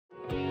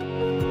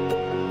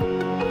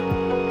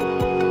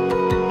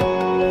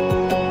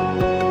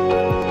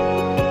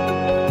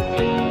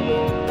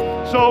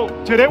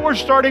today we're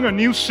starting a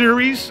new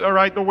series, all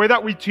right? The way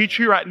that we teach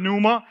here at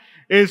Numa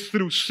is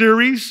through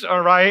series,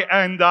 all right?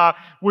 And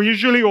we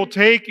usually will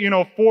take,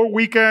 4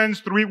 weekends,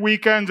 3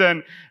 weekends,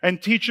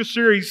 and teach a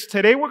series.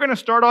 Today we're going to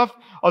start off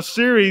a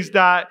series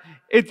that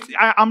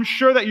I'm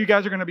sure that you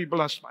guys are going to be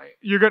blessed by it.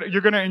 You're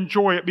going to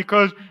enjoy it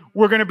because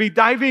we're going to be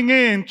diving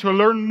in to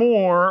learn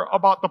more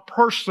about the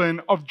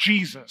person of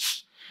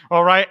Jesus.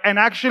 All right. And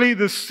actually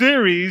the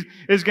series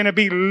is going to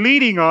be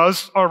leading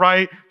us, all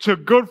right, to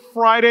Good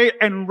Friday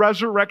and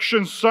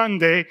Resurrection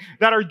Sunday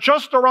that are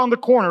just around the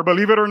corner,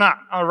 believe it or not.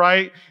 All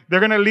right.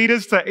 They're going to lead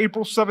us to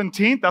April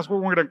 17th. That's where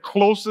we're going to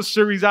close the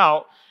series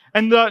out.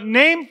 And the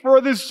name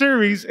for this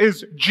series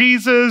is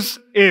Jesus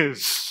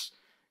Is.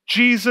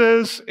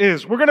 Jesus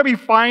Is. We're going to be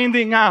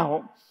finding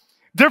out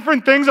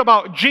different things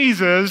about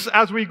Jesus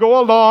as we go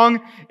along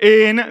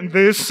in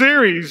this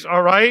series,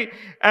 all right?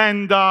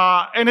 And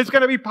it's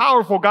going to be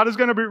powerful. God is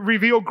going to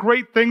reveal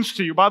great things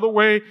to you. By the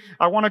way,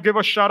 I want to give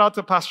a shout out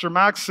to Pastor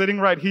Max sitting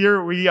right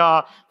here. We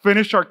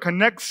finished our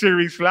Connect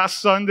series last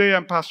Sunday,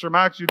 and Pastor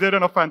Max, you did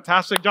a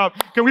fantastic job.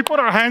 Can we put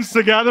our hands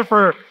together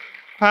for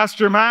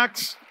Pastor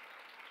Max?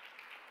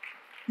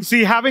 You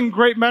see, having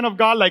great men of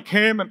God like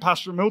him and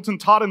Pastor Milton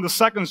taught in the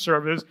second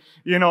service,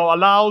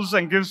 allows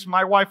and gives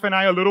my wife and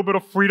I a little bit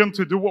of freedom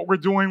to do what we're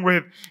doing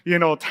with,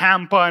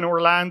 Tampa and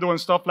Orlando and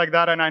stuff like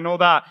that. And I know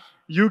that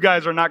you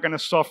guys are not going to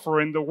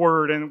suffer in the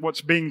word and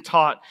what's being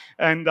taught.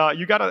 And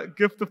you got a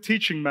gift of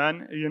teaching,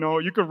 man.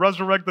 You could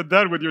resurrect the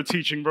dead with your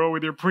teaching, bro,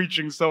 with your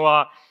preaching. So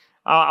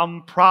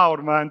I'm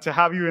proud, man, to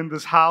have you in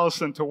this house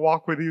and to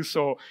walk with you.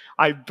 So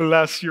I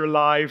bless your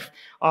life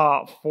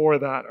for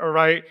that, all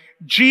right?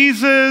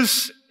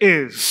 Jesus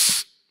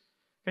is.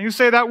 Can you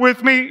say that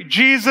with me?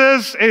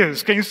 Jesus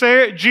is. Can you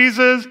say it?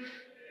 Jesus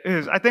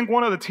is. I think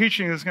one of the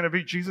teachings is going to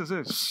be Jesus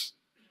is,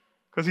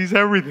 because he's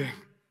everything.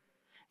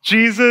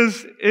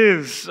 Jesus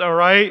is, all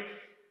right?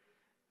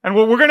 And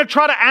what we're going to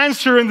try to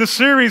answer in the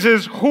series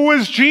is, who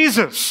is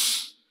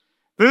Jesus?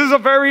 This is a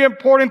very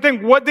important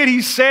thing. What did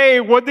he say?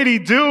 What did he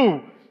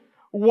do?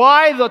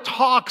 Why the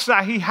talks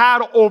that he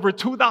had over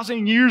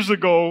 2,000 years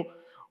ago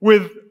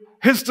with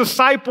his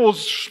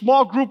disciples,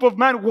 small group of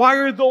men, why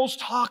are those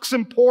talks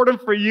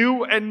important for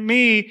you and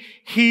me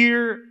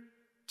here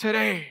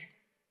today?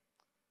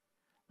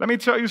 Let me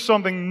tell you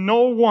something.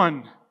 No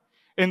one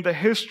in the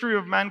history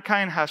of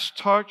mankind has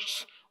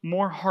touched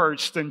more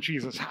hearts than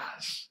Jesus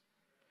has.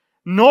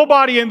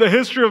 Nobody in the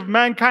history of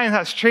mankind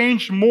has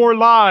changed more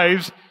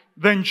lives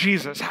than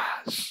Jesus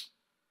has.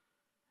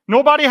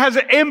 Nobody has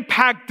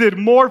impacted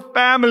more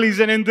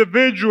families and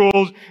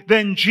individuals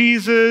than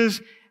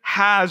Jesus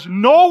has.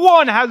 No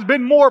one has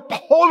been more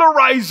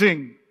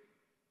polarizing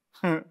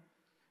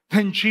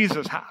than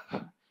Jesus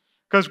has.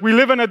 Because we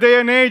live in a day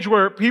and age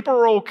where people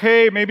are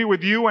okay, maybe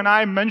with you and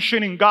I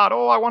mentioning God.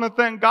 Oh, I want to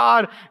thank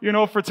God,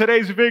 for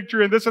today's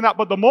victory and this and that.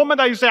 But the moment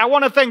that you say, I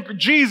want to thank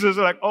Jesus,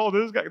 they're like, oh,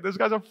 this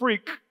guy's a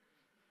freak.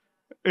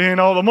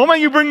 The moment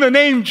you bring the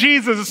name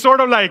Jesus, it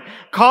sort of like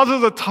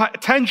causes a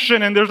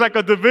tension, and there's like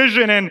a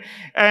division,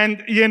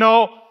 and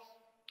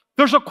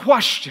there's a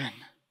question.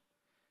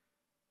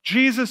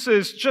 Jesus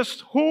is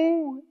just,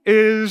 who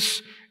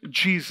is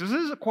Jesus?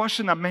 This is a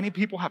question that many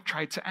people have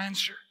tried to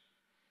answer.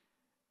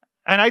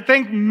 And I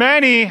think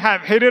many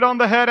have hit it on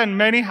the head and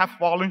many have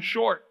fallen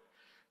short.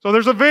 So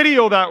there's a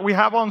video that we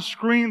have on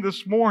screen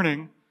this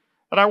morning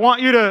that I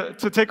want you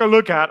to take a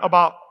look at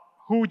about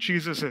who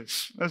Jesus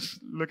is. Let's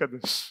look at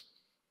this.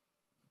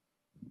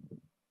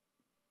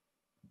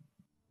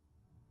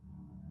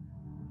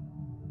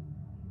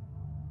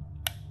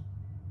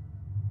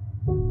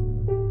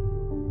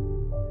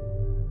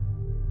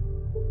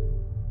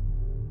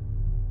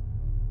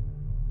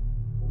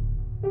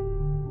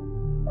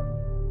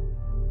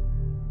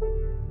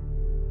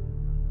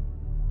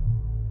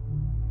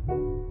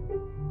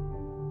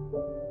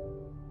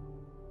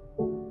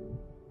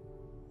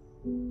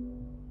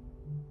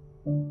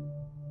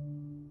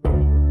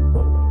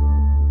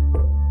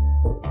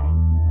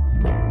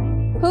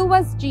 Who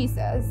was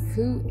Jesus?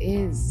 Who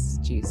is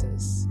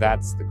Jesus?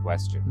 That's the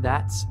question.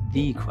 That's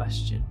the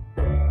question.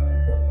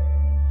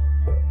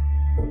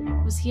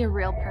 Was he a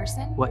real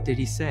person? What did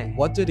he say?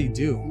 What did he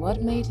do?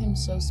 What made him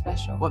so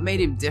special? What made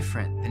him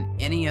different than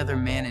any other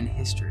man in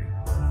history?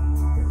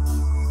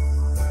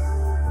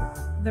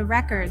 The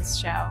records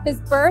show His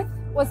birth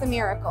was a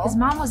miracle. his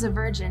mom was a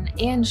virgin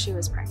and she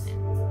was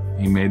pregnant.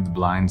 He made the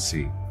blind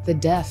see. The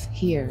deaf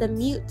hear. The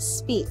mute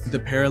speak. The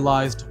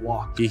paralyzed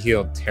walk. He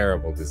healed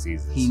terrible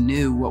diseases. He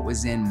knew what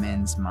was in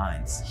men's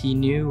minds. He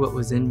knew what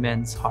was in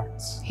men's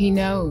hearts. He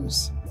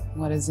knows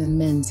what is in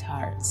men's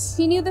hearts.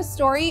 He knew the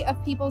story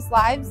of people's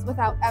lives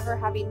without ever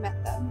having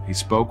met them. He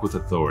spoke with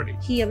authority.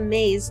 He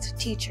amazed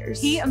teachers.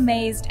 He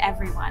amazed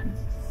everyone.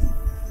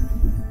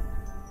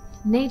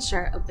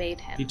 Nature obeyed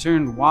him. He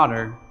turned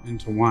water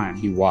into wine.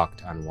 He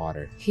walked on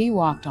water. He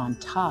walked on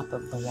top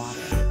of the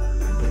water.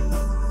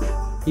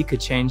 He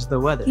could change the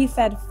weather. He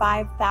fed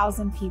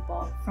 5,000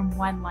 people from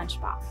one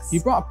lunchbox. He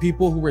brought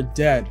people who were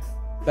dead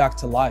back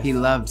to life. He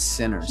loved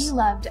sinners. He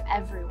loved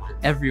everyone.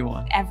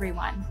 Everyone.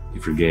 Everyone. He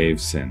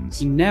forgave sins.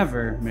 He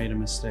never made a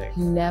mistake.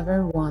 He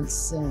never once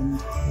sinned.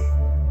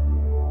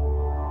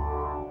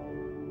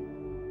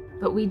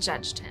 But we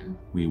judged him.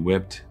 We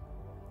whipped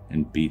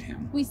and beat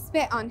him. We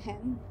spit on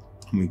him.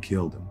 We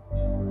killed him.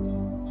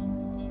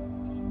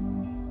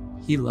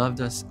 He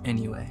loved us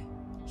anyway.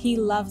 He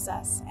loves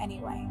us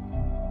anyway.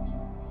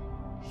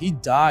 He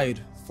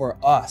died for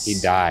us. He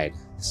died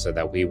so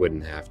that we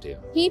wouldn't have to.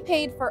 He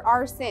paid for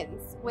our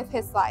sins with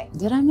his life.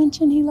 Did I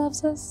mention he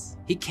loves us?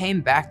 He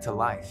came back to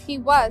life. He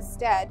was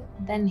dead.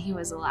 Then he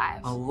was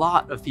alive. A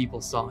lot of people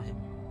saw him.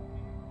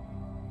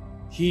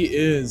 He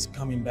is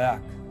coming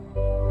back.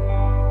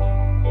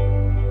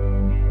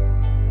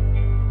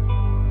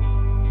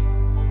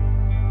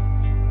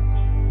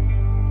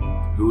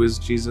 Who is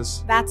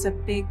Jesus? That's a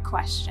big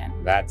question.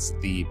 That's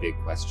the big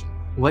question.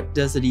 What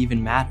does it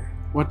even matter?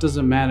 What does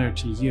it matter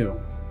to you?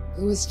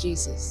 Who is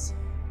Jesus?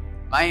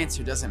 My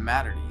answer doesn't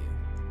matter to you.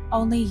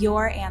 Only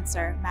your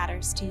answer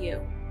matters to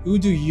you. Who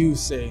do you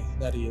say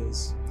that he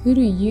is? Who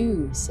do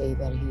you say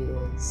that he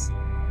is?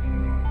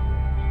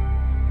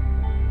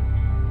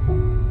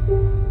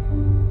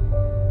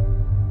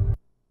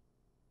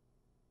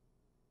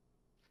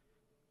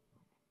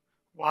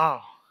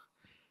 Wow.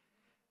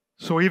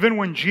 So even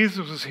when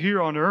Jesus was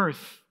here on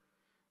earth,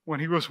 when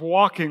he was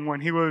walking,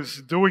 when he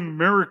was doing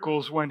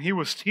miracles, when he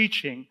was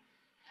teaching,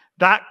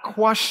 that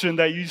question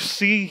that you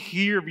see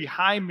here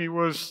behind me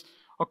was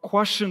a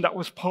question that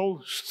was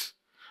posed.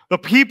 The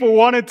people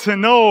wanted to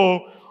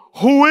know,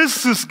 who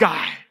is this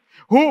guy?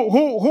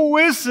 Who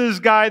is this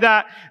guy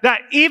that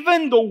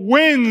even the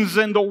winds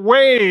and the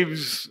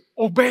waves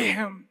obey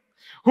him?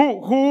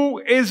 Who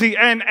is he?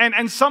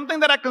 And something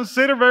that I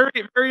consider very,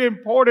 very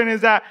important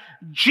is that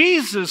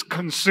Jesus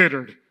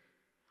considered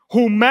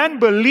who men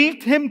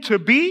believed him to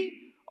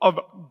be of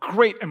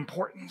great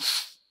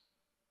importance.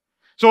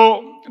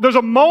 So there's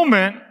a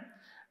moment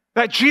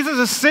that Jesus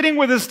is sitting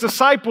with his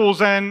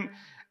disciples and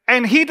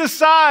he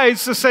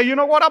decides to say, you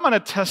know what, I'm going to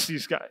test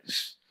these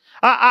guys.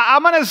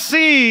 I'm going to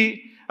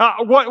see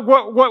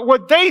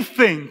what they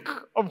think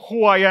of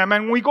who I am.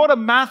 And we go to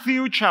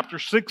Matthew chapter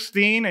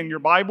 16 in your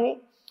Bible.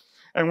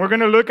 And we're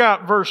going to look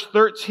at verse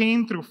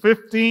 13 through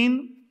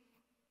 15.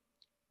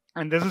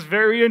 And this is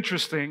very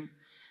interesting.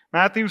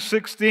 Matthew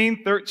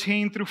 16,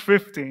 13 through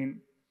 15.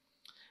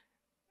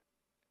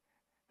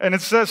 And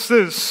it says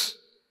this: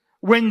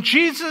 when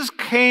Jesus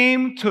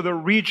came to the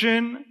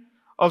region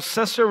of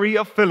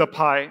Caesarea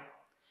Philippi,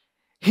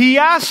 he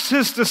asked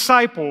his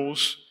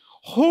disciples,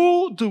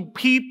 who do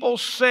people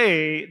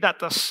say that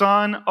the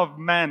Son of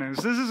Man is?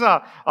 This is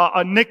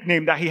a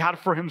nickname that he had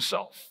for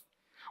himself.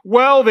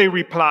 Well, they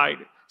replied,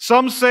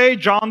 some say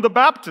John the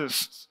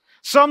Baptist,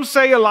 some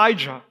say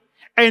Elijah,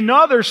 and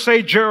others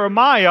say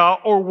Jeremiah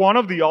or one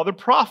of the other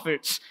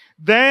prophets.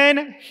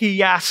 Then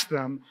he asked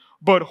them,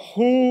 but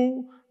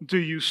who do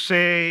you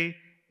say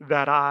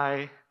that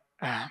I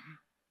am?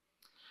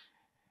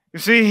 You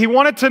see, he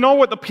wanted to know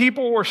what the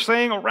people were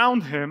saying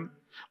around him,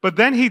 but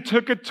then he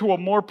took it to a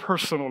more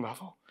personal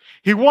level.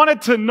 He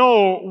wanted to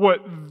know what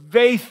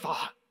they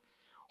thought.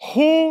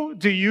 Who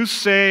do you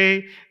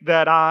say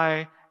that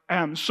I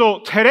am? So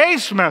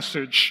today's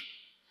message,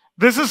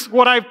 this is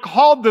what I've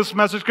called this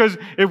message, because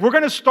if we're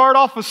going to start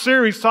off a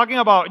series talking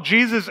about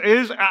Jesus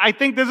is, I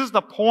think this is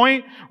the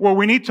point where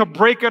we need to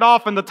break it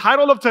off. And the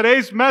title of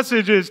today's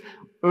message is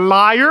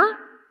Liar,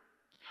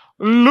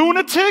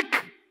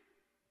 Lunatic,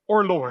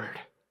 or Lord.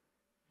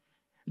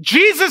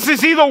 Jesus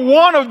is either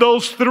one of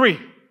those three.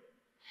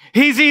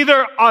 He's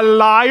either a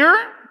liar,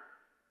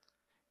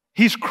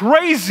 he's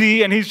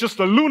crazy, and he's just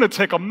a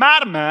lunatic, a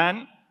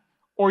madman,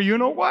 or you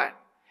know what?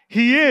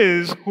 He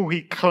is who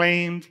he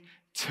claimed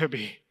to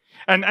be.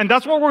 And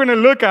that's what we're going to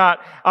look at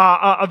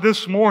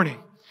this morning.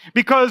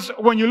 Because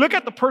when you look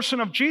at the person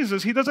of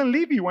Jesus, he doesn't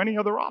leave you any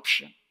other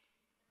option.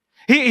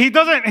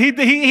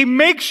 He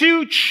makes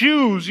you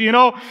choose,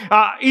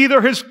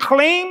 either his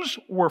claims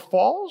were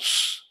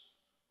false,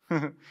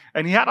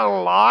 and he had a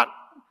lot,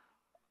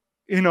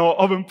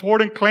 of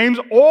important claims,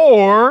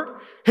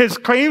 or his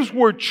claims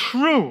were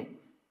true.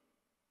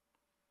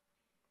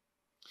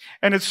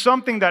 And it's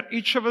something that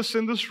each of us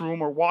in this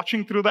room or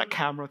watching through that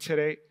camera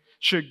today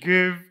should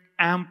give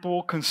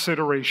ample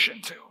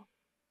consideration to.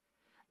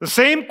 The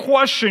same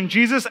question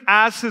Jesus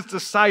asked his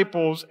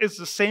disciples is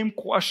the same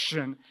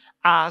question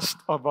asked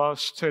of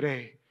us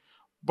today.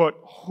 But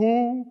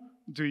who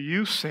do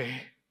you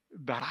say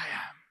that I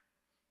am?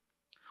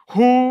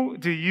 Who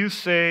do you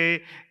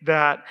say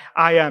that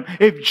I am?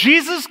 If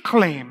Jesus'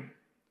 claim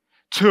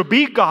to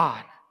be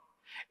God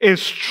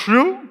is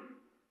true,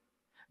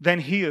 then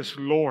he is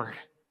Lord.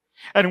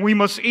 And we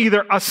must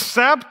either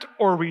accept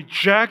or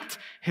reject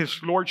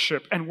his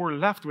lordship. And we're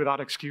left without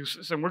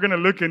excuses. And we're going to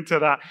look into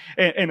that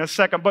in a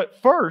second. But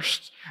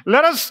first,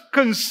 let us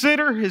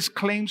consider his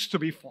claims to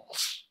be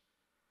false.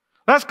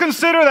 Let's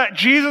consider that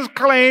Jesus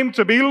claimed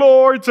to be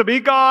Lord, to be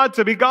God,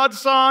 to be God's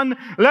Son.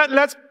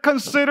 Let's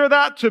consider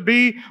that to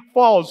be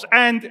false.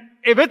 And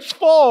if it's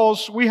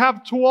false, we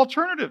have two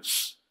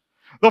alternatives.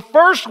 The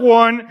first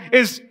one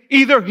is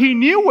either he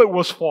knew it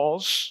was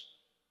false,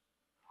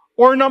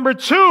 or number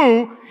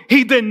two,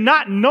 he did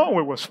not know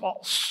it was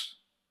false.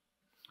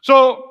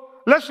 So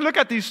let's look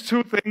at these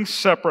two things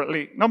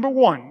separately. Number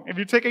one, if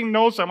you're taking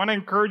notes, I'm going to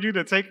encourage you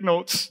to take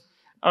notes.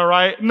 All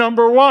right.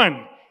 Number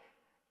one,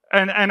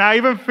 and I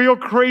even feel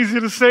crazy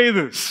to say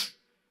this.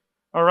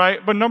 All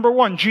right. But number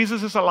one,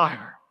 Jesus is a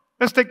liar.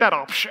 Let's take that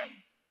option.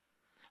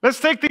 Let's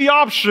take the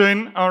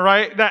option, all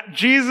right, that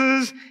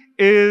Jesus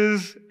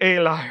is a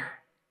liar.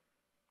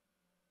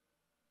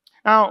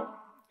 Now,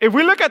 if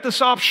we look at this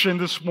option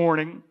this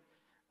morning,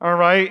 all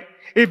right,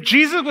 if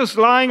Jesus was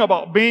lying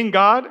about being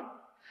God,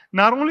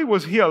 not only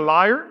was he a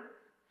liar,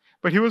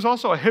 but he was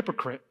also a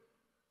hypocrite.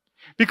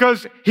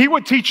 Because he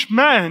would teach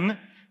men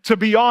to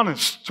be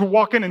honest, to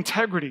walk in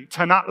integrity,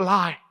 to not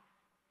lie.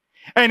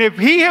 And if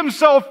he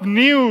himself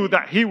knew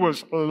that he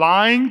was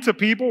lying to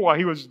people while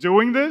he was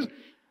doing this,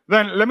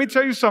 then let me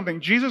tell you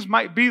something. Jesus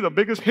might be the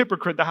biggest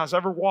hypocrite that has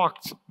ever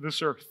walked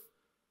this earth.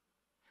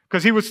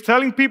 Because he was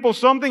telling people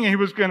something and he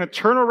was going to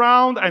turn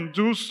around and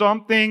do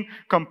something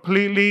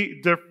completely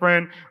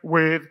different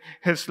with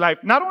his life.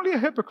 Not only a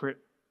hypocrite,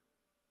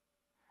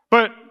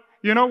 but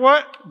you know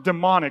what?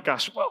 Demonic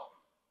as well.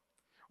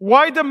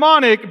 Why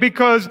demonic?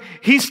 Because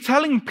he's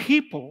telling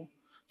people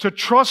to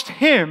trust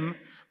him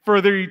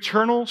for their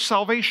eternal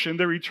salvation,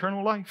 their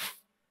eternal life.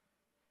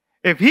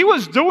 If he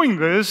was doing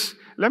this,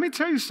 let me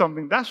tell you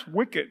something, that's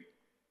wicked.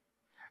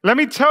 Let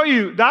me tell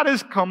you, that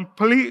is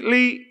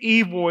completely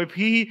evil if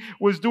he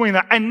was doing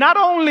that. And not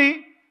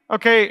only,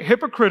 okay,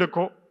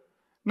 hypocritical,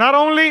 not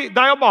only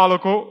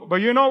diabolical,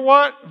 but you know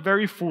what?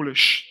 Very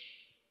foolish.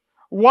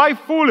 Why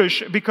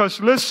foolish?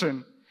 Because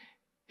listen,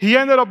 he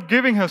ended up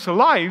giving his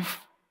life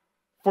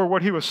for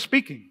what he was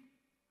speaking.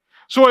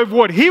 So if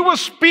what he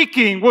was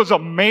speaking was a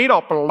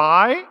made-up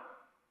lie,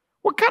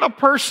 what kind of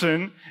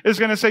person is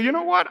going to say, you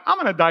know what? I'm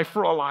going to die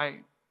for a lie.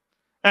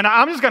 And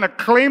I'm just going to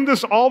claim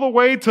this all the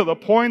way to the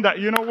point that,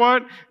 you know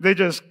what? They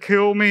just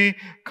kill me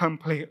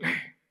completely.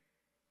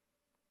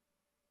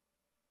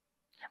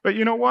 But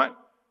you know what?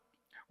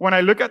 When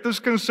I look at this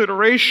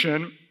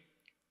consideration,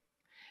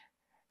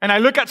 and I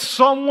look at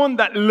someone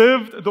that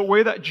lived the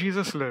way that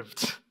Jesus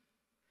lived,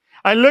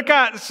 I look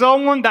at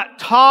someone that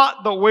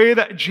taught the way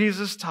that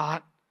Jesus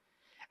taught,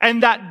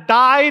 and that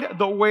died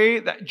the way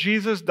that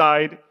Jesus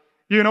died,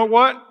 you know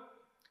what?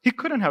 He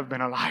couldn't have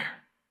been a liar.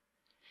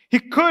 He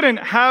couldn't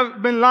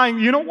have been lying.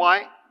 You know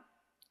why?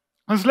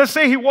 Because let's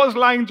say he was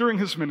lying during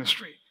his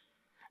ministry.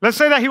 Let's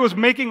say that he was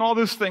making all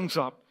these things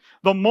up.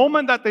 The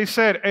moment that they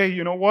said, hey,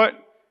 you know what?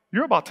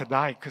 You're about to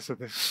die because of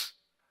this.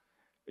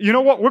 You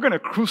know what? We're going to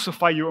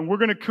crucify you and we're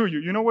going to kill you.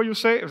 You know what you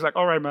say? It's like,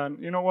 all right, man,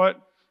 you know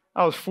what?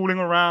 I was fooling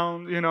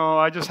around.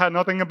 I just had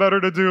nothing better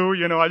to do.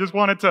 I just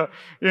wanted to,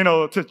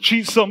 to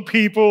cheat some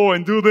people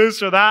and do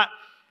this or that.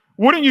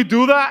 Wouldn't you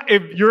do that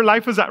if your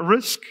life is at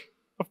risk?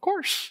 Of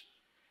course.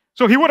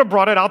 So he would have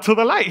brought it out to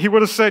the light. He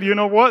would have said, you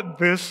know what?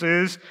 This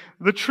is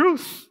the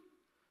truth.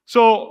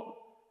 So,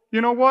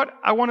 you know what?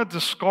 I want to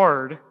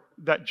discard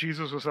that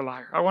Jesus was a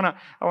liar. I want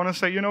to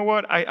say, you know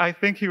what? I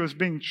think he was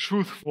being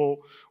truthful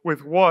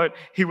with what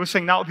he was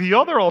saying. Now, the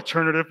other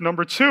alternative,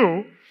 number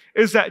two,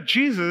 is that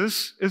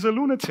Jesus is a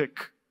lunatic.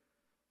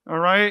 All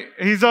right?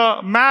 He's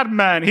a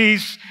madman.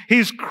 He's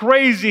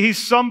crazy. He's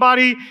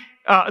somebody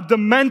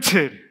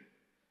demented.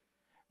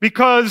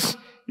 Because,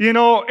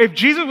 if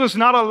Jesus was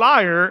not a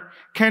liar,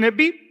 can it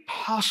be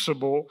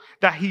possible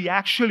that he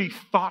actually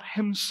thought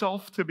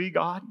himself to be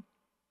God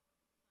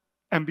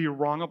and be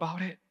wrong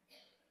about it?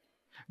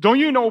 Don't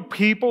you know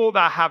people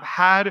that have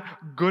had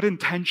good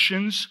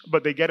intentions,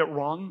 but they get it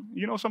wrong?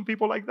 You know some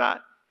people like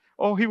that?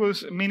 Oh, he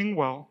was meaning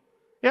well.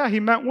 Yeah, he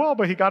meant well,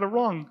 but he got it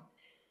wrong.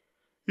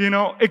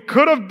 It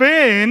could have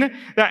been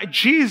that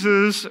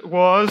Jesus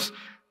was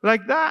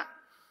like that.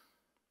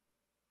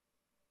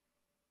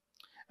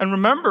 And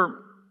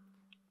remember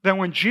that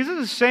when Jesus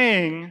is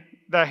saying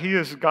that he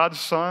is God's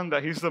son,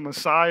 that he's the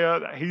Messiah,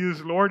 that he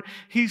is Lord,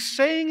 he's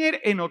saying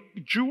it in a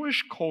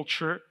Jewish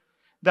culture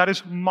that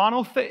is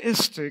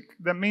monotheistic.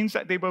 That means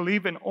that they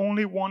believe in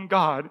only one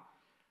God.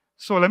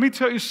 So let me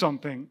tell you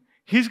something.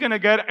 He's going to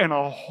get in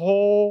a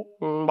whole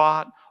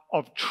lot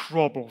of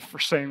trouble for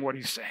saying what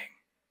he's saying.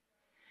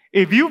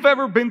 If you've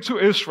ever been to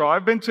Israel,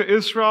 I've been to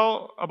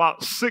Israel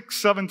about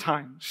 6-7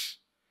 times.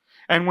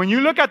 And when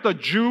you look at the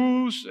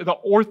Jews, the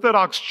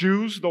Orthodox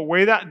Jews, the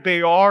way that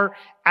they are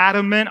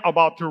adamant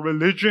about their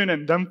religion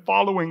and them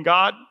following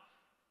God,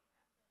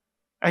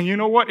 and you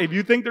know what? If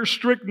you think they're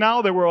strict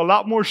now, they were a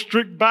lot more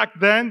strict back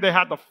then. They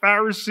had the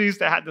Pharisees,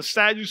 they had the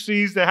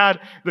Sadducees, they had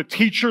the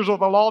teachers of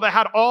the law, they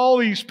had all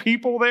these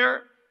people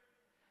there.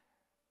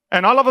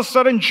 And all of a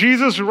sudden,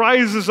 Jesus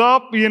rises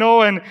up,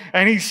 and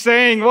he's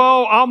saying,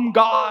 well, I'm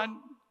God.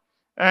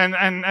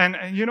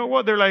 And you know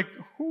what? They're like,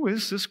 who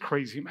is this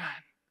crazy man?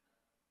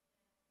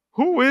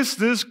 Who is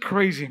this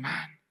crazy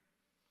man?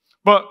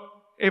 But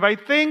if I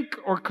think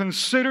or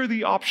consider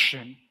the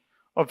option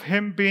of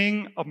him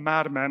being a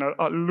madman,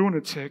 a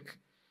lunatic,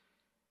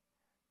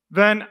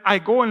 then I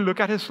go and look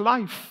at his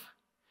life.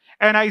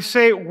 and I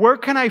say, where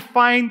can I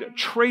find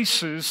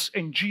traces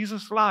in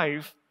Jesus'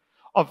 life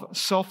of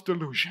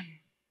self-delusion?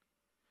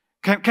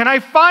 Can I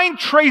find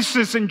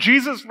traces in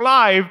Jesus'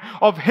 life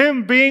of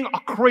him being a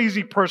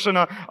crazy person,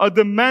 a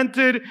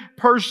demented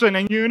person?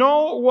 And you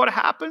know what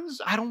happens?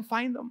 I don't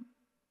find them.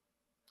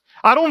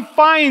 I don't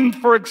find,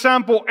 for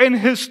example, in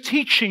his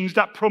teachings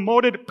that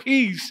promoted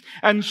peace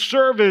and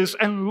service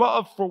and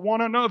love for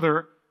one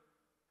another,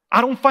 I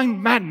don't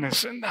find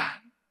madness in that.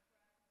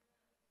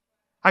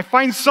 I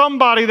find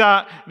somebody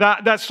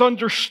that's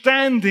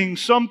understanding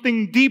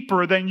something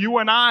deeper than you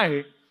and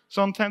I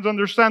sometimes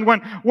understand.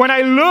 When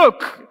I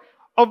look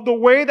of the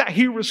way that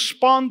he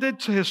responded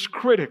to his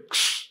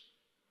critics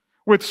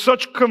with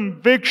such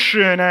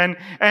conviction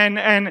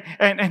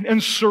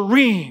and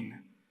serene,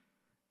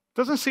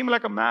 doesn't seem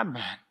like a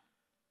madman.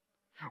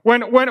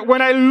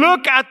 When I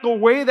look at the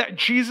way that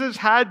Jesus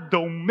had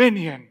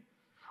dominion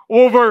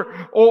over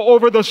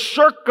the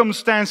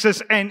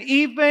circumstances and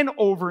even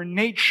over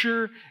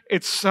nature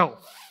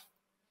itself.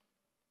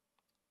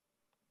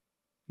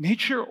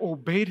 Nature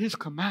obeyed his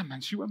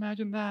commandments. You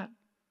imagine that?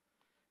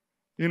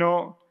 You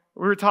know,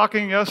 we were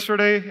talking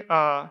yesterday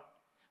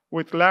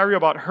with Larry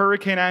about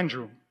Hurricane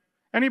Andrew.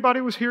 Anybody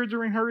was here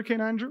during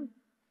Hurricane Andrew?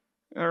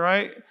 All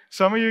right?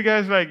 Some of you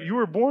guys you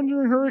were born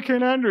during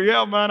Hurricane Andrew?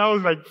 Yeah, man, I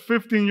was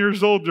 15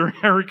 years old during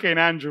Hurricane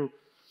Andrew.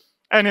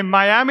 And in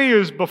Miami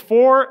is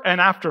before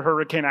and after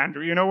Hurricane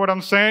Andrew. You know what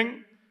I'm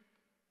saying?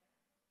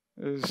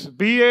 It's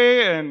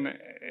BA and,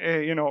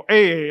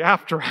 AA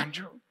after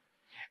Andrew.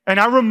 And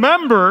I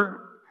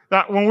remember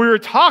that when we were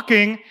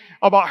talking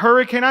about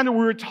Hurricane Andrew,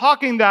 we were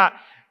talking that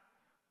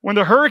when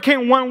the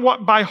hurricane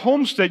went by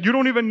Homestead, you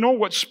don't even know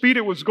what speed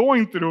it was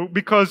going through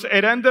because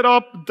it ended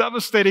up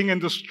devastating and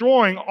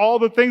destroying all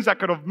the things that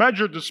could have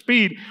measured the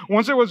speed.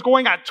 Once it was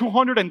going at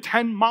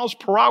 210 miles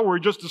per hour,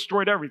 it just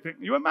destroyed everything.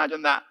 You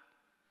imagine that?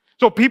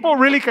 So people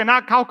really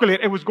cannot calculate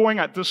it was going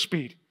at this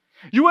speed.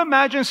 You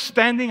imagine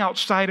standing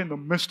outside in the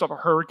midst of a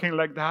hurricane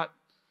like that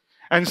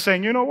and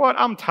saying, you know what,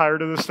 I'm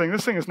tired of this thing.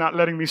 This thing is not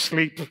letting me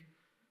sleep.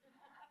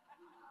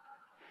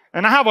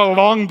 And I have a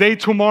long day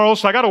tomorrow,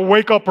 so I got to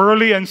wake up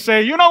early and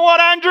say, you know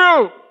what,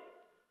 Andrew?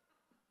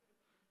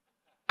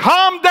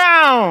 Calm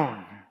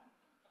down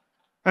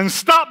and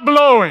stop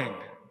blowing.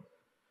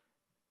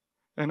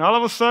 And all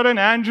of a sudden,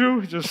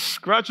 Andrew just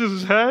scratches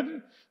his head,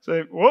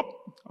 say, whoop,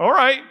 all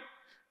right.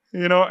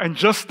 And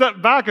just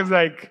step back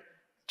and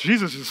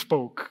Jesus just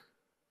spoke.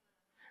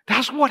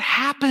 That's what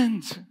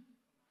happened.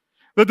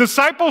 The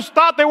disciples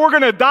thought they were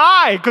going to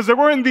die because they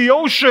were in the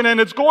ocean and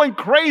it's going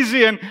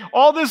crazy and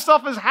all this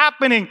stuff is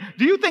happening.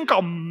 Do you think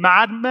a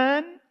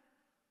madman,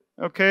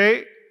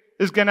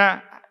 is going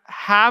to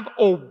have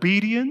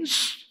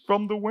obedience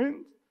from the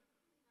wind?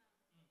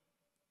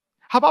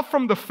 How about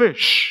from the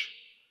fish?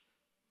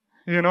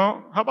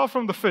 How about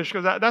from the fish?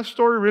 Because that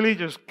story really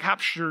just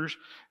captures,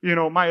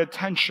 my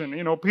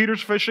attention.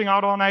 Peter's fishing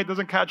out all night,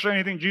 doesn't catch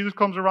anything. Jesus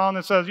comes around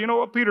and says, you know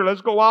what, Peter, let's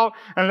go out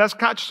and let's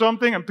catch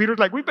something. And Peter's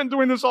like, we've been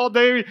doing this all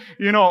day.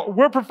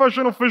 We're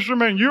professional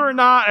fishermen. You're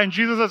not. And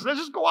Jesus says, let's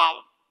just go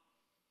out.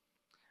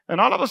 And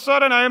all of a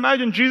sudden, I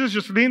imagine Jesus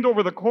just leaned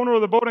over the corner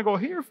of the boat and go,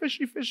 here,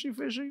 fishy, fishy,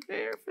 fishy,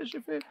 here, fishy,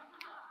 fish.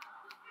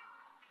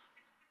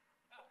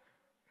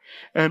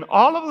 And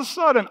all of a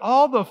sudden,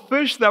 all the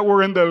fish that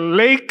were in the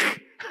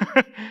lake,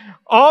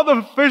 all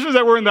the fishes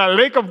that were in that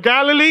lake of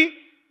Galilee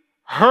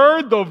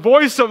heard the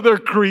voice of their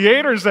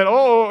creator and said,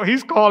 oh,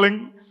 he's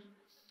calling.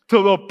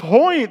 To the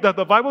point that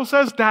the Bible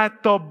says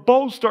that the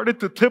boat started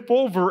to tip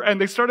over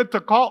and they started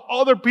to call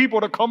other people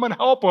to come and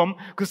help them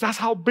because that's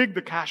how big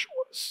the catch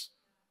was.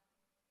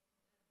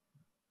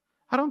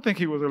 I don't think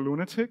he was a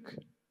lunatic.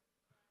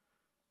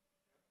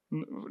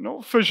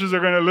 No fishes are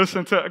going to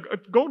listen to.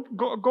 Go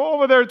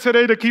over there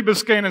today to Key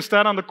Biscayne and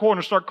stand on the corner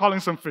and start calling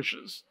some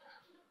fishes.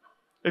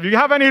 If you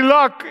have any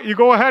luck, you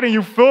go ahead and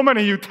you film it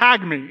and you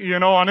tag me,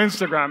 on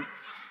Instagram.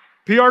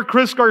 PR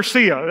Chris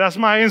Garcia, that's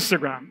my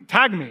Instagram.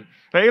 Tag me.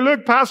 Hey,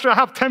 look, Pastor, I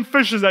have 10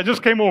 fishes that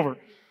just came over.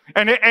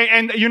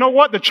 And you know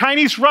what? The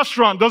Chinese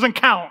restaurant doesn't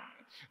count.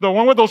 The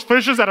one with those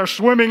fishes that are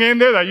swimming in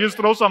there that you just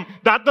throw some,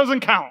 that doesn't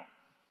count.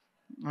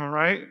 All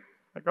right?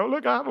 Oh,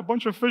 look, I have a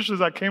bunch of fishes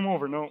that came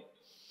over. No,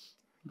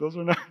 those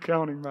are not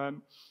counting,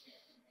 man.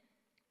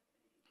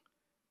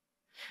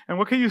 And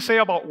what can you say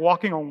about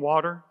walking on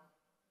water?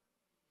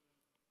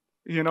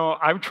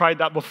 I've tried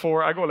that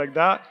before. I go like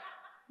that,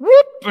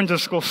 whoop, and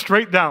just go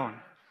straight down.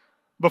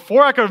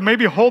 Before I could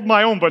maybe hold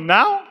my own, but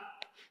now,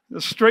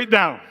 just straight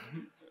down,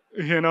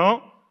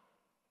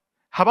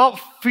 How about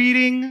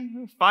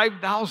feeding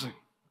 5,000?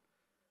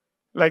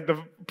 Like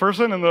the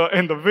person in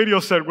the video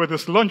said with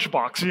his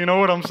lunchbox, you know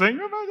what I'm saying?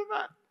 Imagine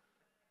that.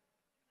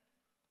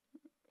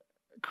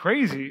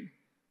 Crazy,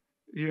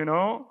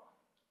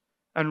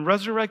 And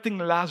resurrecting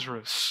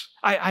Lazarus.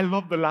 I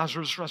love the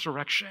Lazarus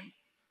resurrection.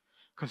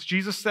 Because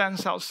Jesus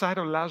stands outside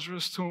of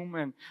Lazarus' tomb,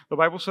 and the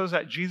Bible says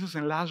that Jesus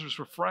and Lazarus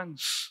were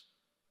friends.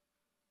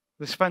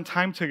 They spent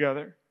time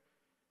together.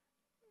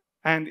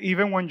 And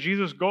even when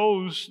Jesus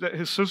goes,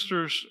 his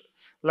sisters,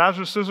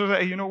 Lazarus' sister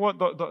said, hey, you know what?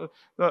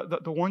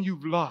 The one you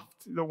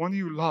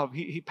love,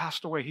 he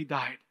passed away, he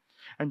died.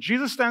 And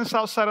Jesus stands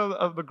outside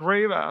of the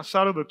grave,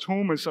 outside of the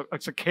tomb.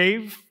 It's a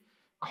cave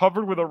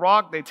covered with a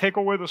rock. They take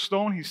away the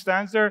stone. He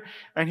stands there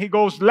and he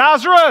goes,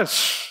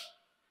 Lazarus!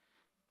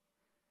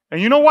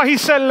 And you know why he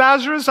said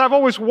Lazarus? I've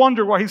always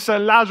wondered why he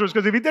said Lazarus.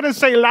 Because if he didn't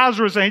say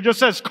Lazarus and he just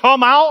says,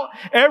 come out,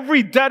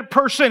 every dead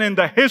person in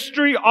the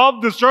history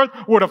of this earth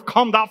would have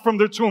come out from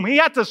their tomb. He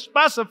had to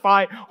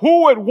specify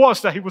who it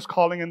was that he was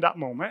calling in that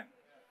moment.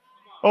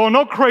 Oh,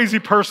 no crazy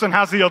person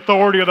has the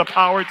authority or the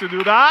power to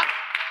do that.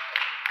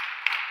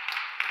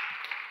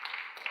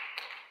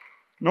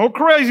 No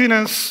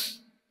craziness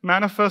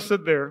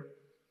manifested there.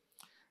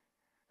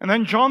 And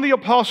then John the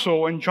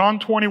Apostle in John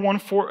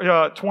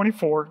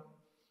 24,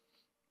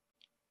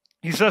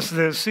 he says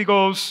this. He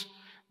goes,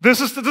 this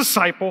is the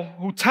disciple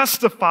who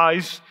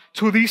testifies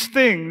to these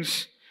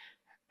things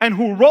and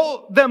who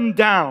wrote them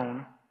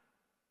down.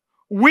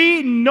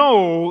 We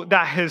know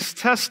that his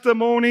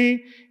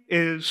testimony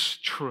is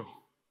true.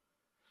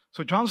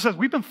 So John says,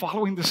 we've been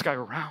following this guy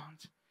around.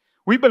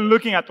 We've been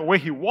looking at the way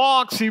he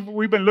walks.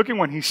 We've been looking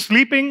when he's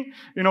sleeping.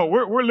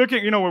 We're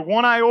looking, with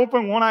one eye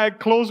open, one eye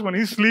closed when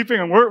he's sleeping,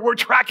 and we're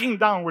tracking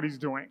down what he's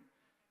doing.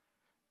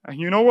 And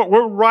you know what?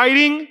 We're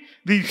writing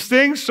these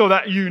things so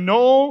that you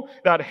know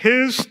that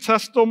his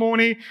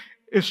testimony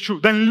is true.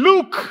 Then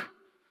Luke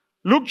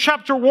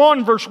chapter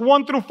 1, verse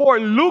 1 through 4,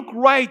 Luke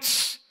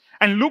writes,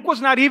 and Luke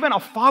was not even a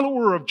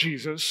follower of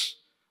Jesus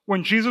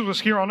when Jesus was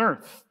here on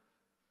earth.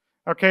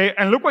 Okay,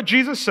 and look what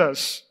Jesus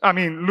says.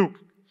 Luke.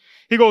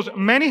 He goes,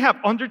 many have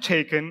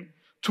undertaken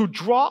to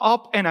draw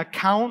up an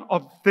account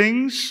of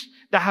things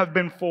that have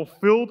been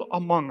fulfilled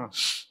among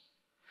us,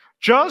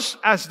 just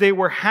as they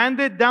were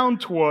handed down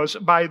to us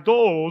by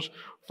those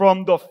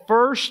from the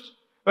first.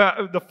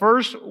 The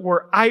first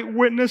were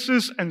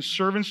eyewitnesses and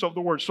servants of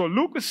the word. So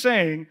Luke is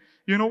saying,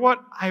 you know what?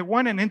 I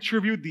went and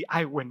interviewed the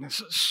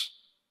eyewitnesses.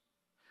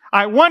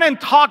 I went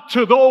and talked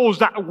to those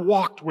that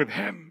walked with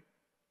him.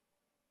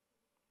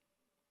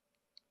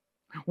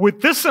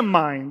 With this in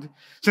mind,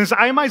 since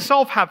I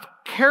myself have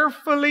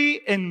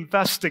carefully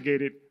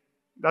investigated,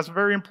 that's a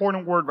very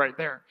important word right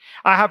there.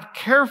 I have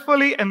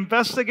carefully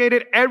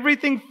investigated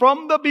everything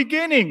from the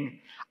beginning.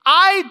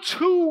 I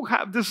too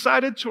have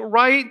decided to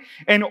write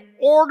an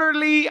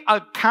orderly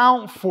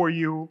account for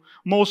you,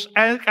 most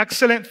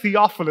excellent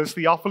Theophilus.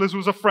 Theophilus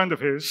was a friend of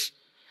his.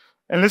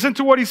 And listen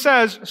to what he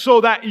says, so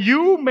that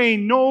you may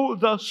know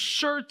the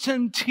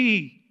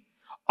certainty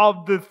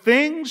of the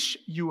things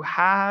you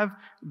have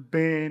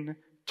been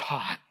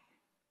taught.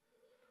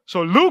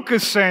 So Luke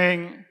is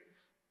saying,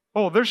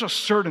 oh, there's a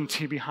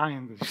certainty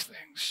behind these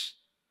things.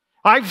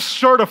 I've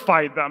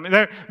certified them.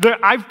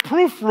 I've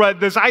proofread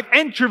this. I've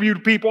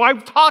interviewed people.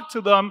 I've talked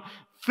to them.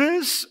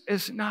 This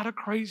is not a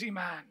crazy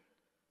man.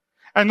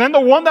 And then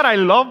the one that I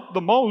love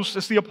the most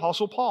is the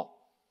Apostle Paul.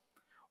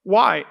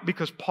 Why?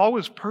 Because Paul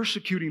was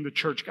persecuting the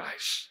church,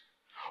 guys.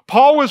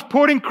 Paul was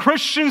putting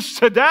Christians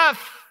to death.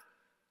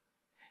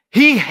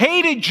 He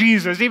hated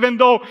Jesus, even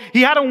though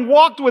he hadn't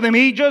walked with him.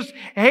 He just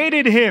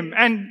hated him.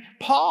 And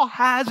Paul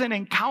has an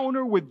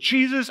encounter with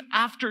Jesus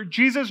after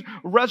Jesus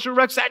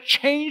resurrects that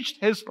changed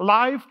his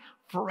life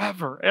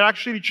forever. It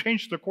actually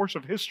changed the course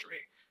of history.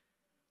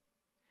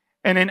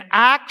 And in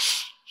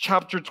Acts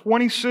chapter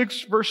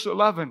 26, verse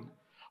 11,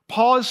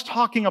 Paul is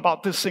talking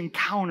about this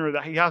encounter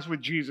that he has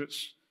with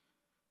Jesus.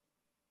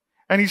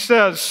 And he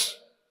says,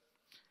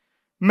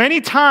 many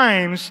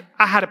times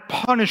I had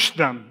punished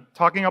them,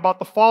 talking about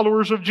the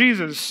followers of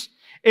Jesus,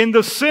 in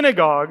the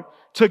synagogue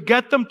to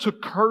get them to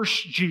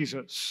curse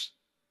Jesus.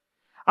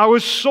 I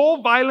was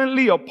so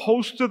violently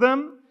opposed to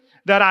them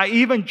that I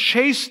even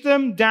chased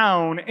them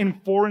down in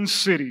foreign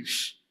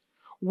cities.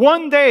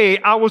 One day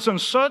I was on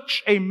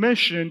such a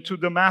mission to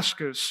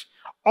Damascus,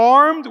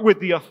 armed with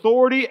the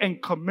authority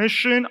and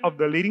commission of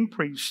the leading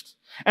priest.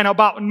 And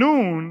about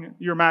noon,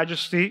 Your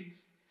Majesty,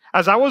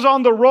 as I was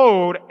on the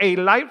road, a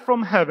light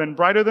from heaven,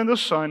 brighter than the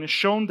sun,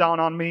 shone down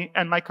on me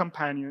and my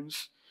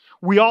companions.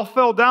 We all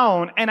fell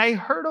down, and I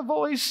heard a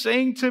voice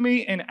saying to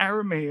me in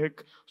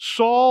Aramaic,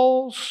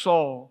 Saul,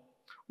 Saul,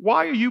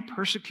 why are you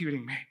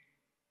persecuting me?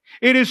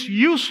 It is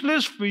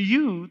useless for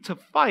you to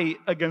fight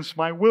against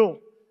my will.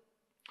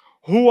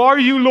 Who are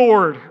you,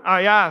 Lord?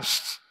 I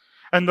asked.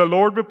 And the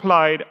Lord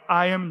replied,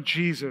 I am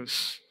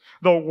Jesus,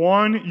 the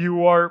one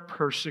you are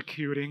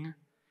persecuting.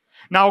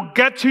 Now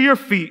get to your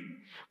feet.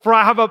 For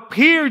I have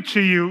appeared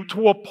to you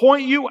to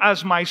appoint you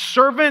as my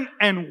servant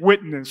and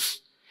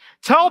witness.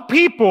 Tell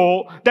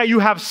people that you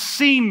have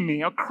seen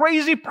me. A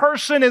crazy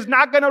person is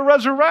not going to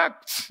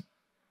resurrect.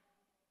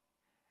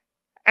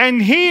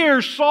 And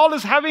here, Saul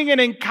is having an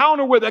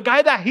encounter with a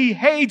guy that he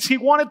hates. He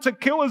wanted to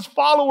kill his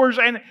followers,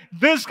 and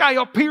this guy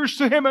appears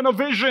to him in a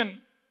vision.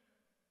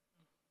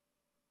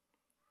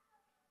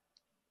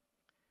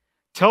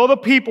 Tell the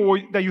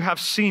people that you have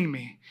seen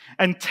me,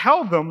 and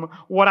tell them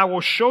what I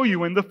will show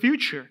you in the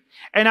future.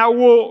 And I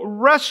will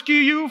rescue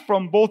you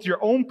from both your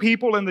own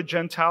people and the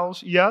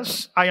Gentiles.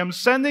 Yes, I am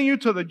sending you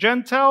to the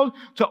Gentiles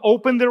to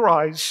open their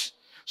eyes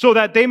so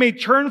that they may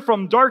turn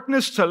from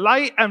darkness to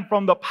light and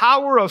from the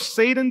power of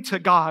Satan to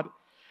God.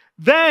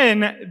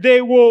 Then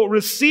they will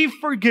receive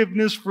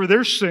forgiveness for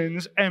their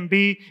sins and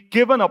be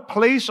given a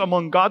place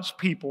among God's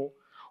people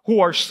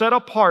who are set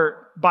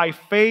apart by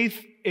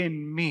faith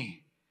in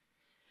me.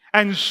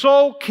 And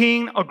so,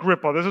 King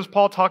Agrippa, this is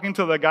Paul talking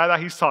to the guy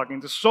that he's talking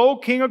to. So,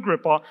 King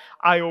Agrippa,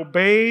 I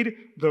obeyed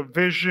the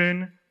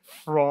vision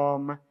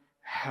from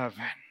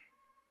heaven.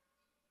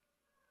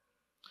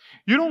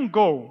 You don't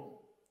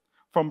go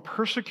from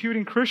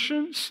persecuting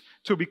Christians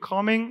to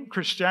becoming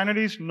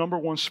Christianity's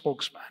 #1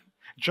 spokesman.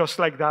 Just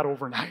like that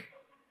overnight.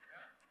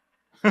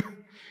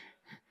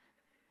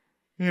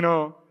 You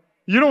know,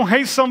 you don't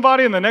hate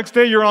somebody and the next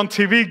day you're on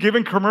TV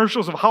giving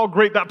commercials of how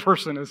great that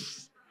person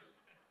is.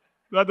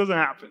 That doesn't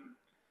happen.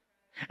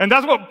 And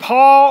that's what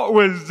Paul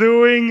was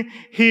doing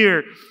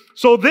here.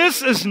 So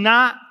this is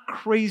not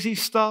crazy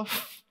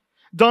stuff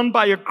done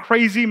by a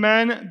crazy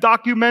man,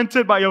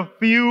 documented by a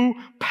few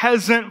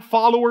peasant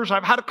followers.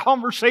 I've had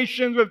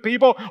conversations with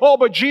people, oh,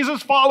 but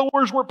Jesus'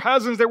 followers were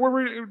peasants. They were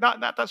really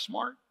not that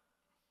smart.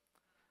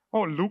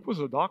 Oh, Luke was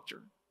a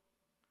doctor.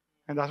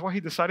 And that's why he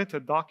decided to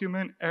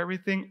document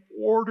everything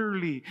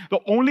orderly. The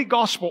only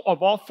gospel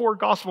of all 4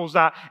 gospels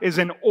that is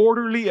an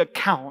orderly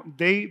account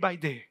day by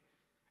day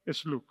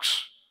is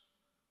Luke's.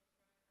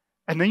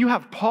 And then you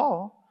have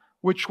Paul,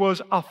 which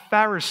was a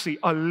Pharisee,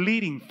 a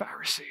leading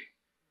Pharisee.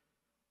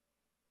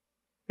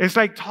 It's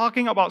like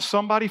talking about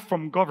somebody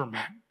from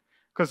government,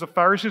 because the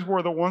Pharisees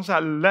were the ones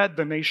that led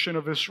the nation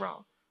of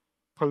Israel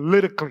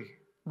politically,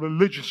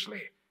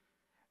 religiously.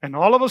 And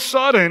all of a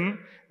sudden,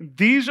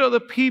 these are the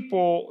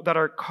people that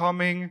are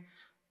coming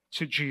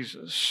to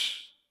Jesus.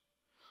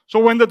 So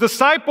when the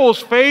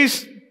disciples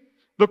faced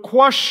the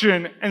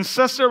question in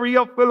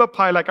Caesarea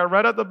Philippi, like I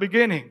read at the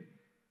beginning,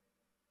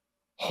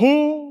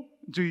 who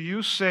do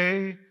you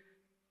say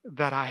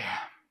that I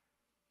am?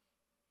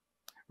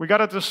 We got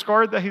to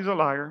discard that he's a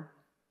liar.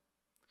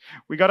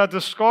 We got to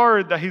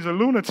discard that he's a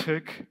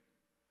lunatic.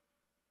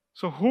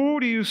 So who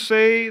do you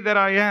say that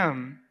I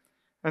am?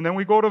 And then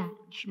we go to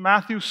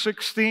Matthew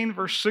 16,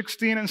 verse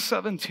 16 and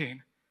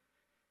 17.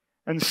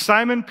 And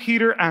Simon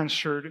Peter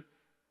answered,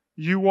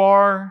 you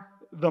are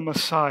the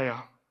Messiah,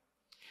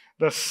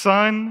 the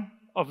Son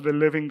of the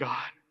living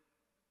God.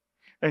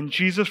 And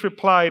Jesus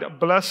replied,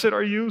 blessed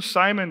are you,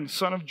 Simon,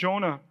 son of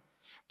Jonah,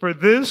 for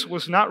this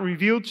was not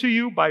revealed to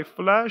you by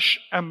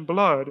flesh and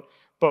blood,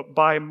 but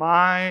by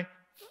my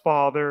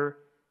Father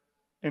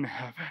in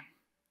heaven.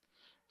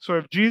 So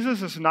if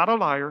Jesus is not a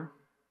liar,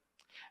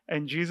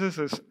 and Jesus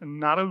is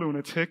not a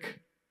lunatic,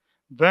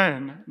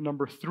 then,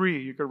 number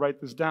 3, you could write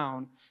this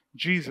down,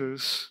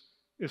 Jesus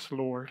is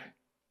Lord.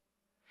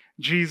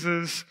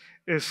 Jesus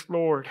is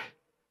Lord.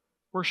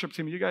 Worship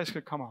team, you guys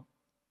could come up.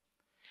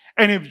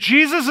 And if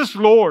Jesus is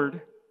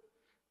Lord,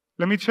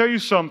 let me tell you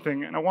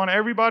something, and I want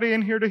everybody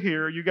in here to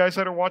hear, you guys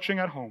that are watching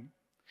at home.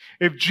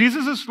 If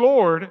Jesus is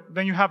Lord,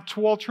 then you have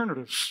 2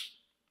 alternatives.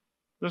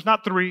 There's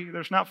not 3,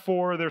 there's not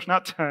 4, there's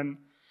not 10.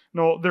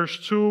 No, there's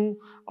 2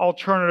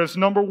 alternatives.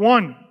 Number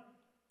 1,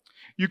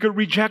 you could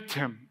reject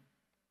him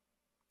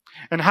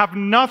and have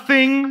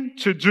nothing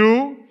to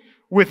do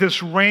with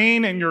his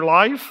reign in your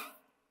life.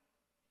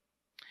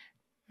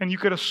 And you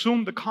could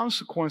assume the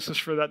consequences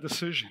for that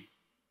decision.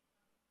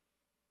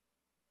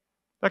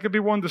 That could be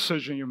one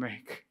decision you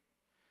make.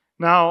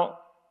 Now,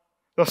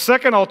 the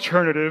second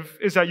alternative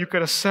is that you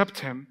could accept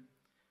him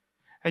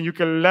and you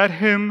can let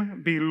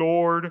him be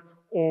Lord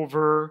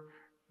over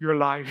your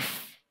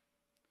life.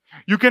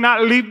 You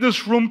cannot leave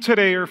this room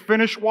today or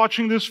finish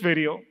watching this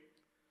video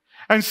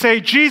and say,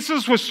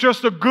 Jesus was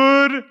just a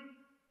good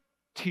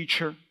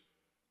teacher.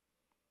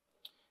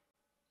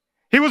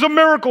 He was a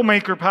miracle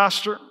maker,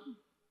 Pastor.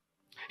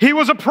 He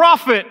was a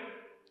prophet.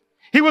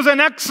 He was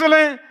an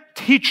excellent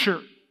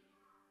teacher.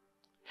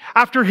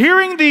 After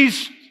hearing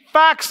these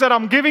facts that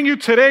I'm giving you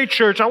today,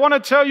 church, I want to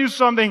tell you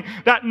something,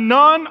 that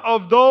none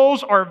of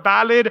those are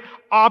valid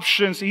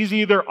options. He's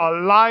either a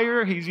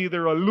liar, he's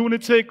either a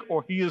lunatic,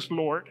 or he is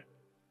Lord.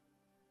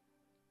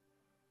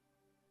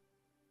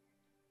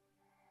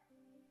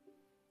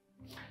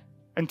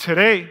 And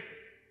today,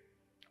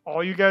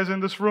 all you guys in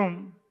this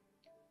room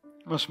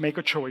must make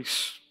a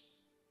choice.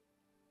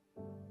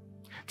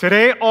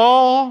 Today,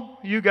 all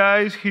you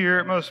guys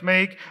here must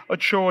make a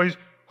choice.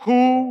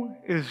 Who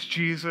is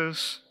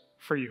Jesus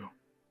for you?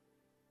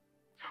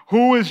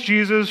 Who is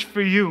Jesus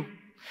for you?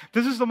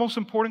 This is the most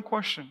important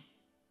question.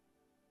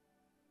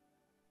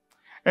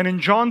 And in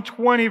John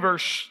 20,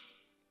 verse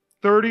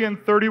 30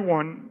 and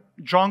 31,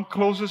 John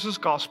closes his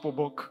gospel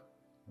book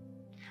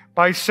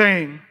by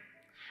saying,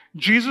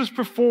 Jesus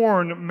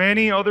performed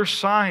many other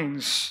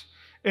signs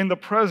in the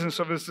presence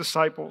of his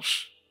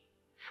disciples,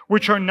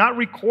 which are not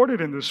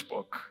recorded in this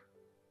book.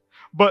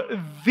 But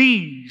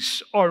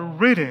these are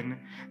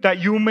written that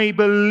you may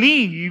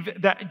believe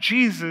that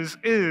Jesus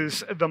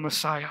is the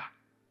Messiah,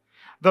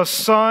 the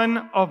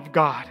Son of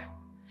God,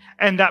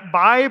 and that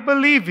by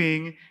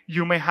believing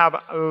you may have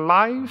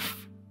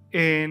life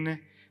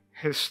in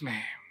his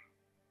name.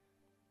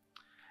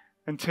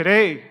 And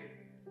today,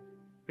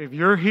 if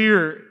you're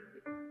here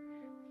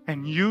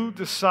and you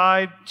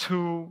decide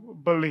to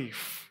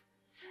believe,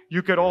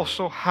 you could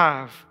also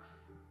have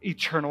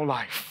eternal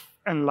life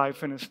and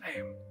life in His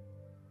name.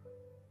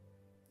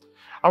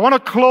 I want to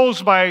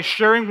close by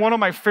sharing one of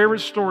my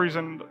favorite stories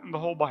in the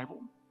whole Bible.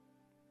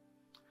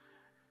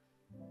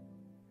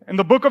 In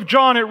the book of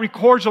John, it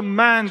records a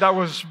man that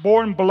was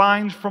born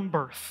blind from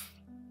birth.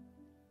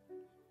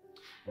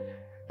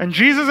 And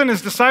Jesus and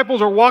His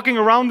disciples are walking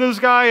around this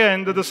guy,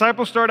 and the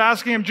disciples start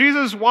asking Him,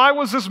 Jesus, why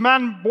was this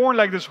man born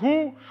like this?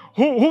 Who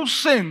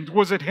sinned?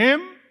 Was it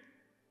him?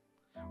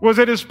 Was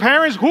it his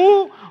parents?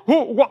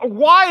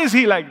 Why is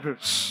he like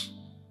this?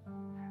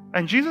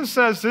 And Jesus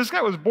says, this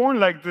guy was born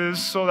like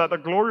this so that the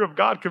glory of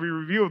God could be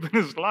revealed in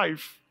his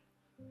life.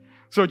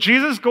 So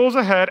Jesus goes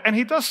ahead and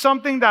He does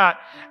something that,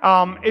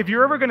 if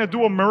you're ever going to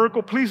do a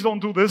miracle, please don't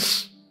do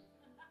this.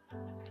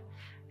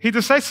 He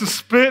decides to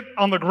spit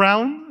on the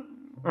ground,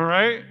 all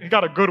right? He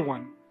got a good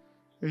one,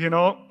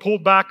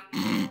 pulled back,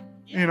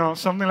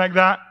 something like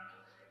that,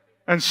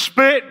 and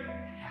spit.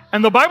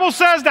 And the Bible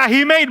says that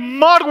he made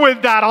mud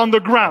with that on the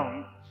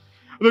ground.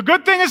 The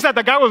good thing is that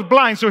the guy was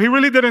blind, so he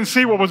really didn't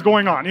see what was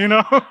going on,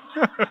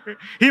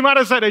 He might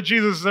have said, hey,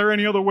 Jesus, is there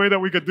any other way that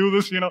we could do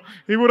this?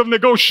 He would have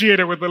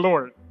negotiated with the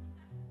Lord.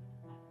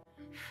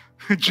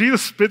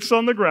 Jesus spits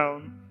on the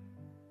ground.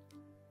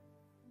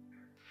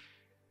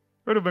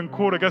 It would have been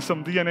cool to get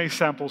some DNA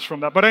samples from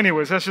that. But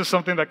anyways, that's just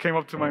something that came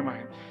up to my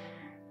mind.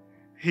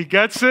 He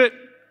gets it,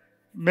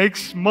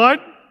 makes mud,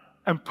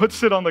 and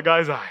puts it on the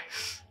guy's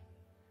eyes.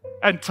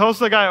 And tells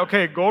the guy,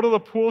 okay, go to the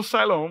pool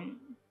Siloam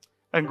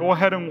and go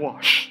ahead and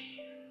wash.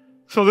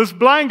 So this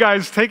blind guy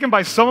is taken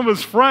by some of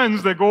his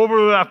friends that go over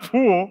to that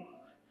pool,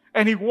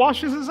 and he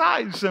washes his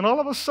eyes. And all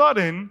of a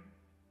sudden,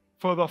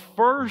 for the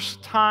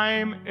first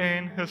time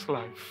in his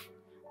life,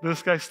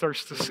 this guy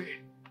starts to see.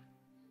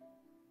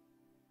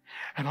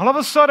 And all of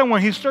a sudden,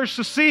 when he starts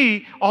to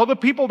see, all the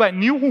people that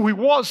knew who he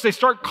was, they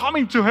start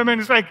coming to him, and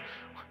it's like,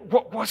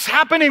 what's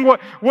happening?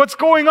 What's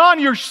going on?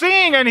 You're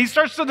seeing. And he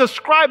starts to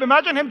describe.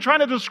 Imagine him trying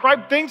to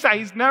describe things that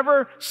he's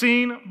never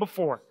seen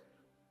before.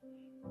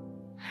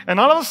 And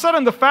all of a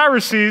sudden, the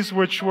Pharisees,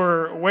 which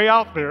were way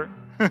out there,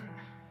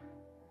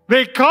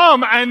 they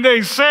come and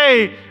they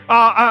say,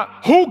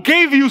 who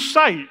gave you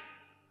sight?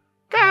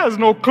 Guy has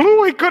no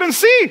clue. He couldn't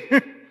see.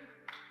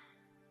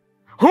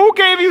 Who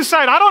gave you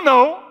sight? I don't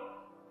know.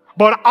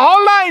 But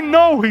all I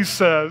know, he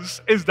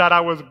says, is that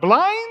I was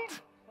blind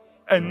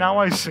and now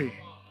I see.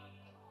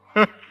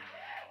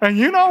 And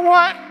you know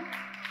what?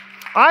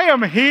 I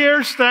am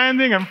here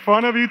standing in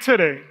front of you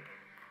today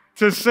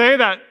to say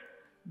that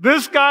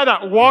this guy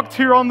that walked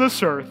here on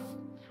this earth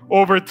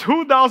over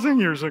 2,000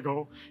 years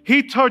ago,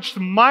 he touched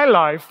my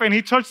life and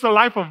he touched the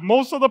life of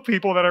most of the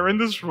people that are in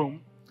this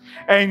room.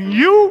 And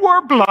you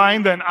were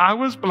blind and I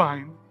was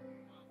blind,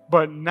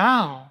 but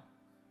now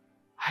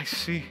I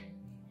see.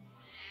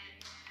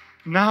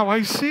 Now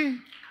I see.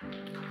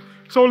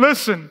 So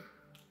listen,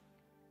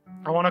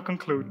 I want to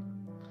conclude.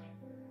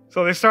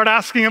 So they start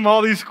asking him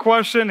all these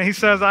questions. And he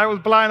says, I was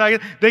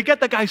blind. They get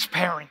the guy's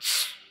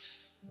parents.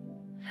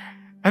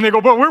 And they go,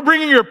 but we're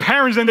bringing your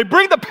parents. And they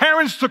bring the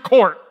parents to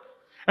court.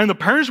 And the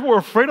parents were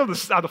afraid of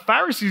the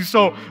Pharisees.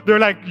 So they're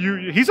like,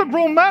 he's a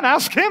grown man.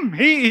 Ask him.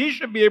 He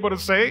should be able to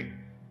say.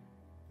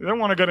 They don't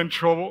want to get in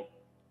trouble.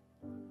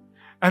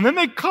 And then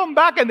they come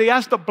back and they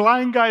ask the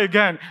blind guy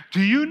again, do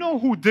you know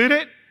who did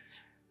it?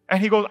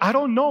 And he goes, I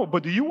don't know,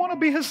 but do you want to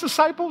be his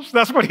disciples?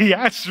 That's what he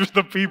answers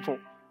the people.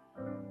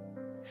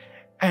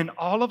 And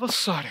all of a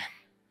sudden,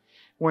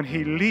 when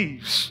he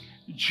leaves,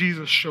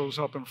 Jesus shows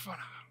up in front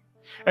of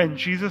him. And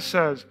Jesus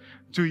says,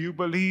 do you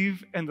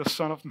believe in the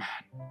Son of Man?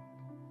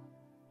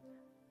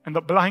 And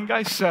the blind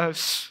guy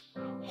says,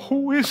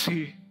 who is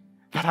he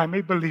that I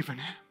may believe in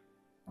him?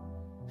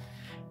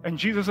 And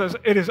Jesus says,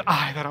 it is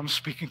I that I'm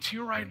speaking to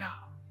you right now.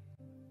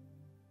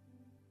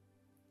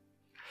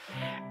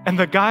 And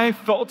the guy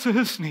fell to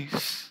his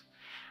knees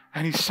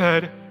and he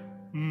said,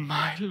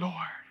 my Lord,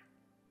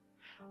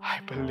 I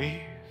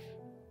believe.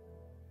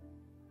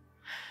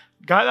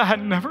 Guy that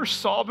had never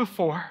saw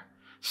before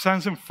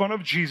stands in front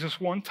of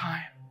Jesus one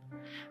time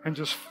and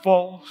just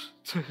falls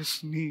to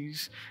his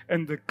knees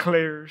and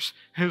declares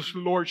his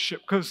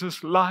lordship because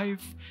his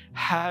life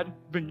had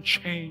been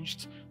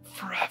changed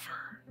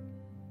forever.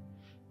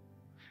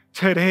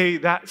 Today,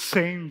 that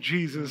same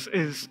Jesus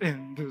is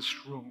in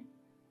this room.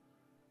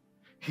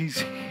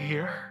 He's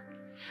here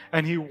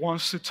and he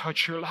wants to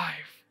touch your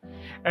life.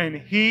 And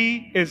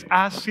he is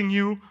asking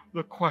you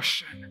the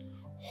question,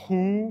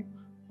 who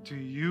do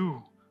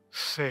you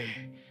say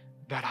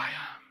that I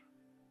am?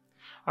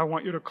 I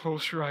want you to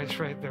close your eyes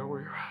right there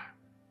where you're at.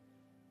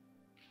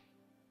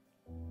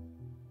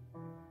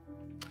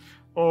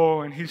 Oh,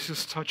 and he's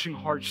just touching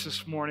hearts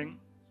this morning.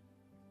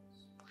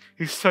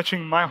 He's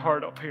touching my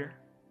heart up here.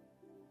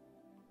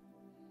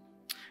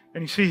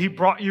 And you see, he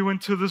brought you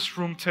into this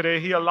room today.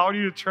 He allowed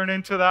you to turn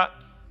into that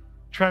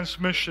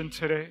transmission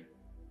today.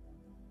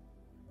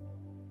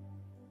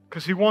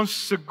 Because he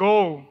wants to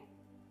go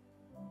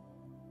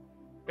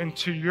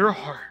into your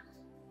heart,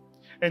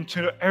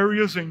 into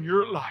areas in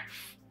your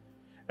life,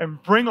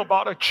 and bring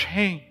about a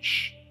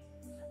change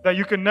that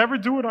you can never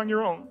do it on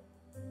your own.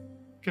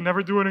 You can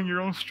never do it in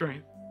your own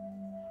strength.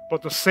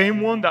 But the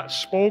same one that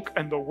spoke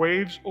and the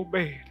waves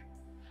obeyed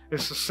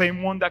is the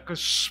same one that could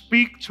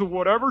speak to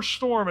whatever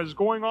storm is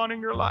going on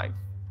in your life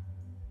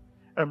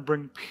and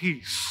bring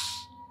peace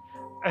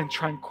and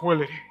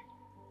tranquility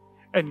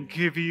and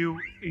give you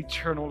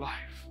eternal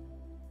life.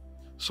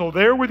 So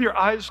there with your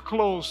eyes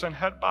closed and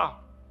head bowed,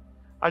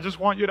 I just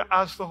want you to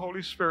ask the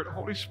Holy Spirit,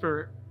 Holy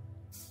Spirit,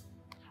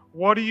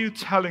 what are you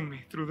telling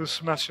me through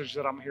this message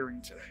that I'm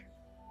hearing today?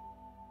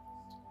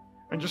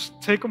 And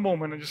just take a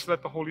moment and just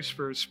let the Holy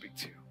Spirit speak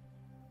to you.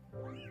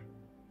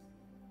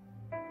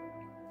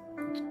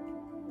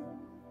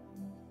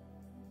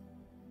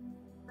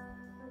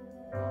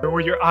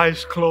 With your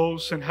eyes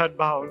closed and head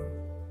bowed,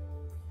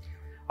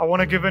 I want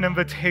to give an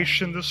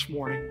invitation this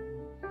morning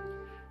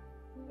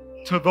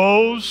to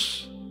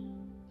those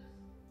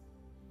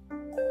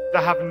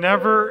that have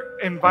never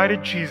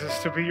invited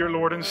Jesus to be your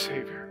Lord and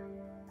Savior.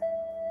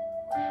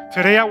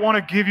 Today I want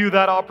to give you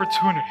that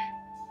opportunity.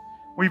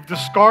 We've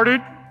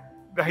discarded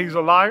that he's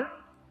a liar.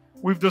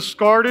 We've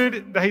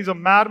discarded that he's a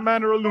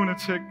madman or a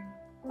lunatic.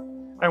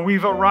 And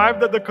we've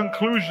arrived at the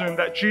conclusion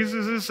that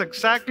Jesus is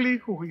exactly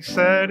who he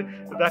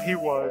said that he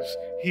was.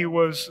 He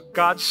was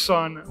God's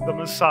Son, the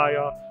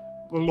Messiah,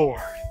 the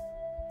Lord.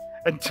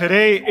 And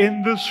today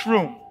in this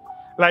room,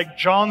 like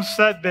John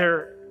said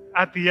there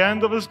at the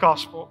end of his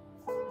gospel,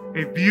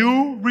 if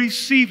you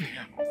receive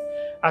him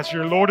as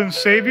your Lord and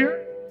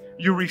Savior,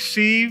 you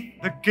receive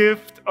the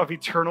gift of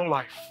eternal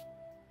life.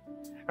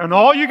 And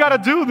all you got to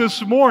do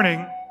this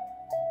morning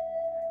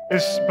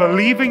is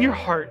believe in your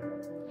heart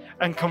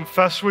and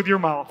confess with your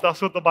mouth.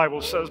 That's what the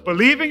Bible says.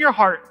 Believe in your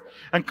heart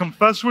and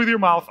confess with your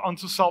mouth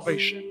unto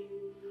salvation.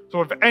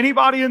 So if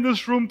anybody in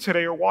this room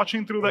today or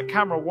watching through that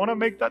camera want to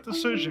make that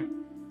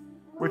decision,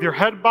 with your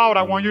head bowed,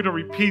 I want you to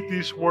repeat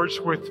these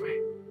words with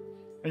me.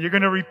 And you're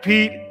going to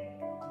repeat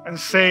and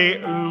say,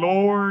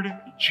 Lord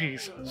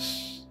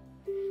Jesus,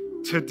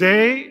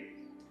 today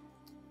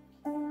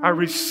I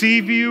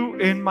receive you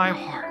in my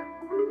heart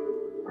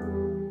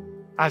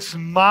as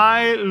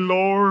my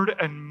Lord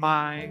and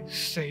my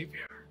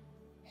Savior.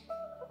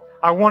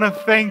 I want to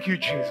thank you,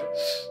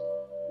 Jesus,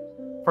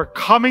 for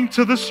coming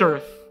to this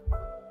earth,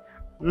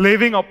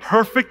 living a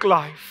perfect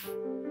life,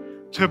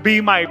 to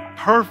be my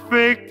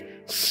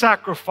perfect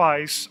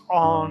sacrifice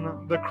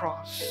on the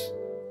cross.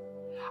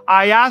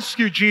 I ask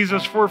you,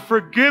 Jesus, for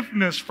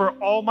forgiveness for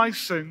all my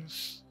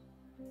sins.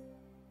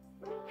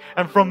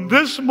 And from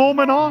this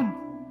moment on,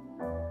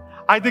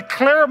 I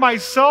declare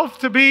myself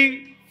to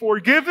be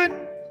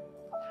forgiven.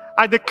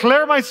 I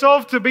declare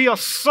myself to be a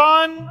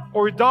son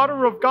or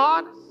daughter of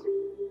God,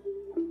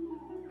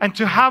 and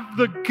to have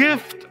the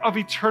gift of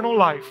eternal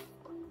life,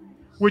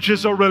 which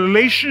is a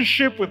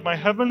relationship with my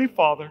Heavenly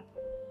Father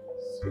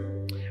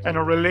and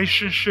a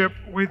relationship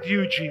with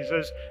you,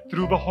 Jesus,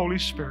 through the Holy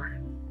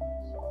Spirit.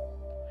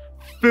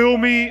 Fill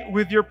me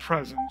with your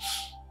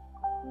presence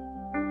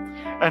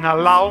and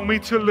allow me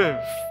to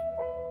live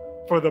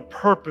for the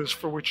purpose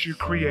for which you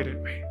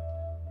created me.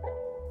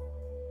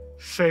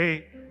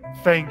 Say,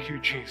 thank you,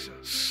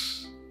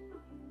 Jesus.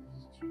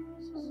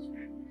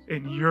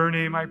 In your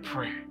name I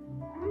pray.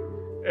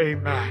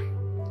 Amen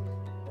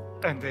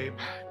and amen.